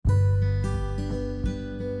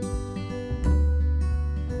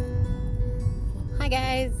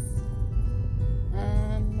guys.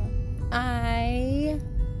 I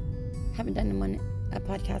haven't done a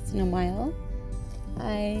podcast in a while.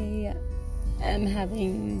 I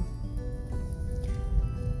am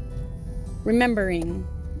remembering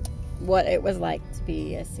what it was like to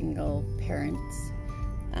be a single parent,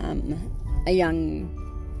 a young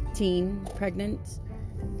teen pregnant,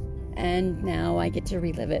 and now I get to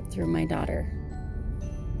relive it through my daughter.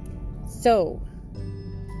 So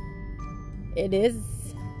it is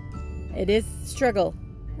struggle.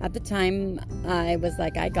 At the time, I was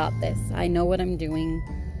like, I got this. I know what I'm doing.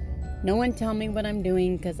 No one tell me what I'm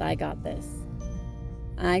doing because I got this.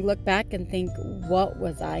 I look back and think, what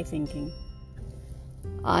was I thinking?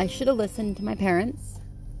 I should have listened to my parents.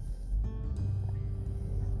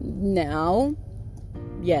 Now,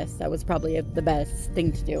 yes, that was probably the best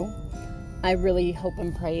thing to do. I really hope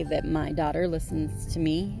and pray that my daughter listens to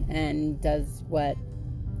me and does what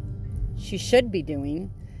she should be doing.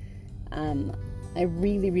 I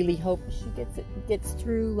really, really hope she gets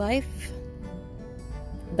through life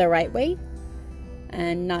the right way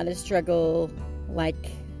and not a struggle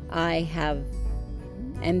like I have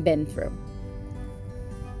and been through.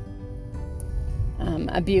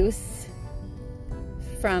 Abuse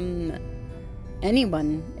from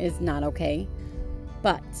anyone is not okay,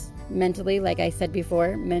 but mentally, like I said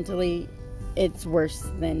before, mentally it's worse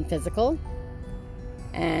than physical,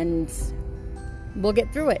 and we'll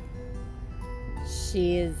get through it.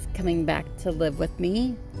 She is coming back to live with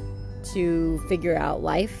me to figure out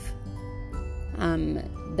life.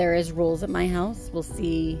 There is rules at my house. We'll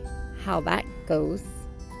see how that goes.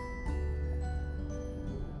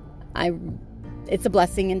 It's a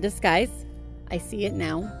blessing in disguise. I see it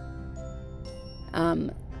now.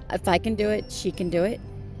 If I can do it, she can do it.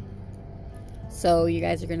 So you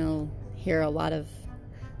guys are going to hear a lot of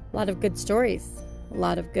good stories, a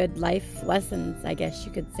lot of good life lessons, I guess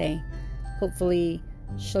you could say. Hopefully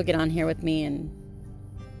she'll get on here with me and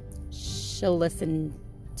she'll listen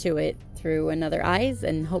to it through another eyes,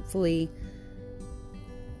 and hopefully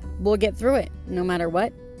we'll get through it. No matter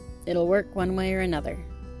what, it'll work one way or another.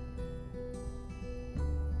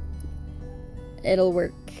 It'll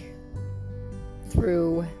work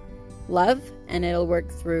through love and it'll work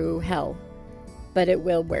through hell, but it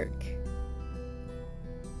will work.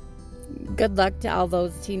 Good luck to all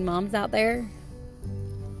those teen moms out there.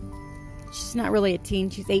 She's not really a teen,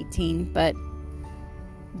 she's 18, but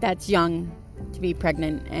that's young to be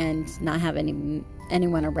pregnant and not have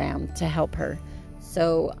anyone around to help her.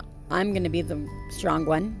 So I'm going to be the strong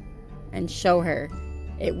one and show her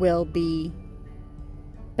it will be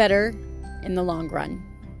better in the long run.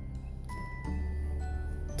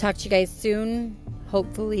 Talk to you guys soon.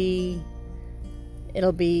 Hopefully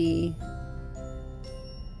it'll be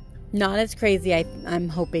not as crazy I'm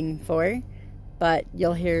hoping for, but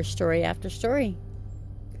you'll hear story after story.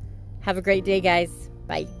 Have a great day, guys.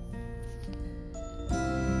 Bye.